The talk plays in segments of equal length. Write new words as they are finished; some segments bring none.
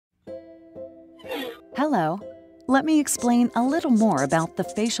Hello. Let me explain a little more about the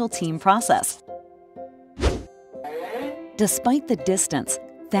FACIALTEAM process. Despite the distance,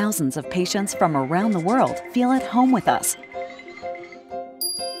 thousands of patients from around the world feel at home with us.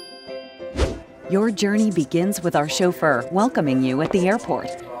 Your journey begins with our chauffeur welcoming you at the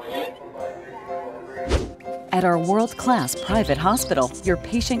airport. At our world-class private hospital, your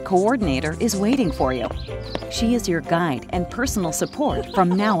patient coordinator is waiting for you. She is your guide and personal support from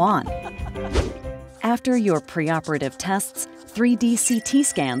now on. After your pre-operative tests, 3D CT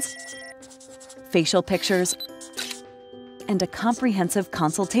scans, facial pictures, and a comprehensive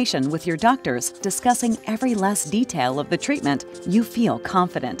consultation with your doctors discussing every last detail of the treatment, you feel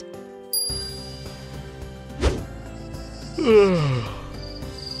confident.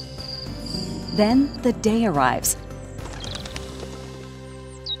 Then the day arrives.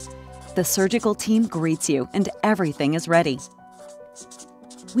 The surgical team greets you and everything is ready.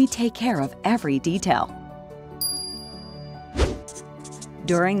 We take care of every detail.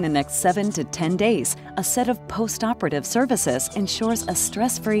 During the next 7 to 10 days, a set of post-operative services ensures a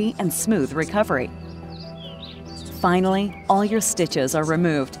stress-free and smooth recovery. Finally, all your stitches are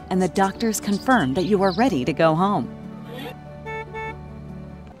removed and the doctors confirm that you are ready to go home.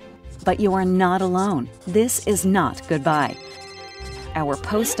 But you are not alone. This is not goodbye. Our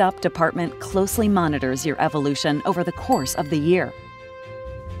post-op department closely monitors your evolution over the course of the year.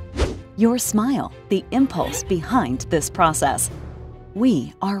 Your smile, the impulse behind this process.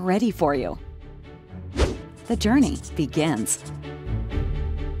 We are ready for you. The journey begins.